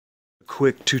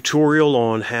quick tutorial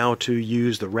on how to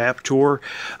use the Raptor.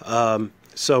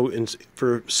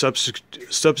 For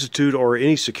substitute or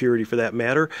any security for that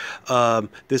matter,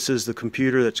 this is the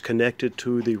computer that's connected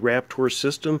to the Raptor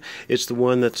system. It's the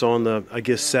one that's on the, I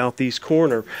guess, southeast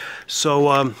corner.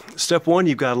 So step one,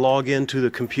 you've got to log into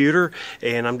the computer,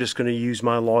 and I'm just going to use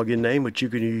my login name, but you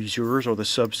can use yours or the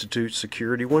substitute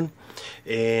security one.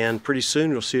 And pretty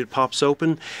soon you'll see it pops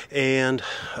open, and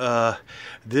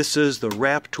this is the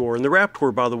Raptor. And the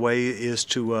Raptor, by the way, is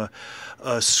to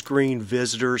screen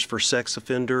visitors for sex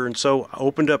offender. And so I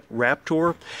opened up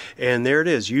Raptor, and there it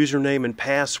is, username and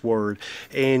password.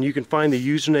 And you can find the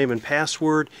username and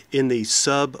password in the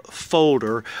sub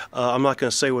folder. I'm not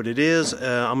going to say what it is.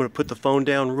 I'm going to put the phone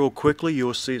down real quickly.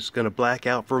 You'll see it's going to black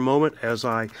out for a moment as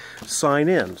I sign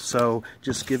in. So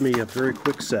just give me a very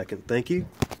quick second. Thank you.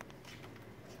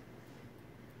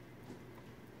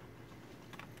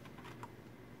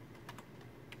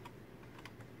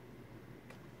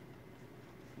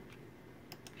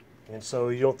 And so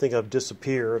you don't think I've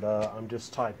disappeared, I'm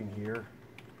just typing here.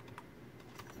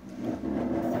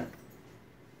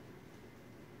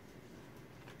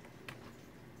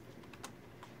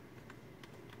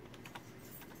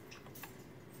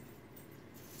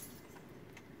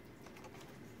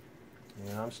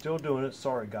 And I'm still doing it,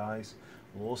 sorry guys,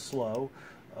 a little slow.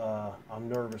 I'm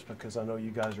nervous because I know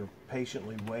you guys are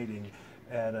patiently waiting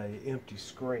at an empty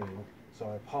screen. So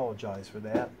I apologize for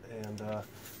that, and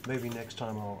maybe next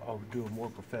time I'll do a more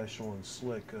professional and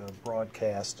slick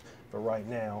broadcast, but right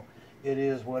now it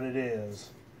is what it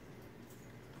is.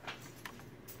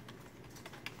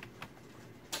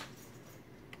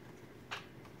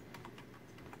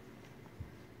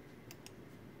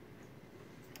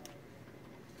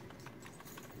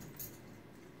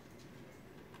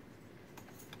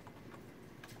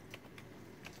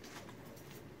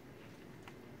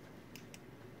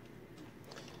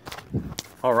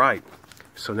 All right,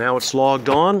 so now it's logged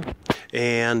on,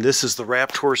 and this is the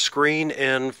Raptor screen.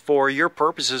 And for your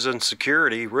purposes and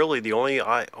security, really the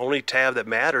only tab that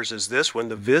matters is this one,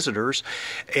 the visitors.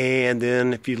 And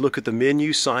then if you look at the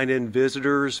menu, sign in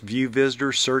visitors, view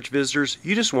visitors, search visitors,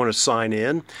 you just want to sign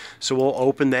in. So we'll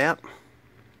open that.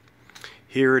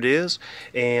 Here it is,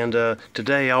 and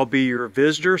today I'll be your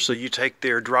visitor. So you take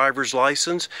their driver's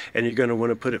license, and you're going to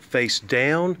want to put it face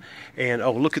down. And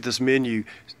oh, look at this menu.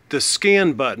 The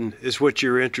scan button is what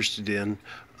you're interested in,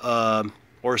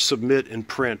 or submit and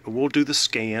print. We'll do the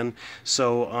scan.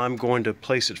 So I'm going to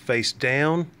place it face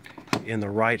down in the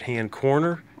right hand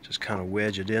corner. Just kind of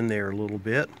wedge it in there a little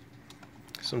bit.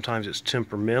 Sometimes it's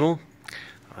temperamental.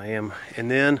 And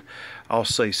then I'll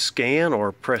say scan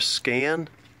or press scan.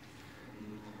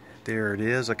 There it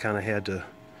is. I kind of had to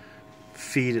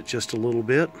feed it just a little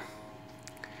bit.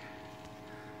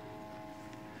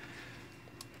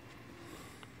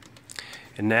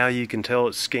 And now you can tell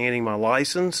it's scanning my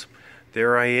license.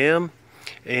 There I am.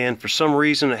 And for some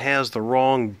reason it has the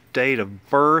wrong date of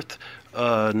birth,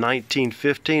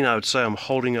 1915. I would say I'm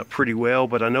holding up pretty well,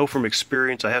 but I know from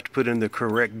experience I have to put in the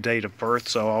correct date of birth,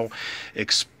 so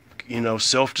I'll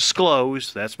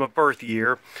self-disclose. That's my birth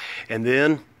year. And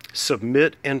then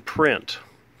submit and print.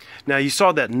 Now you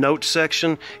saw that note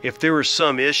section. If there was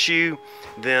some issue,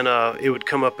 then it would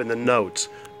come up in the notes.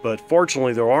 But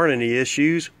fortunately there aren't any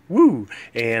issues. Woo!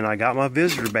 And I got my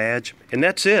visitor badge. And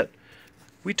that's it.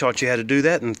 We taught you how to do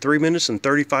that in 3 minutes and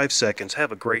 35 seconds.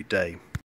 Have a great day.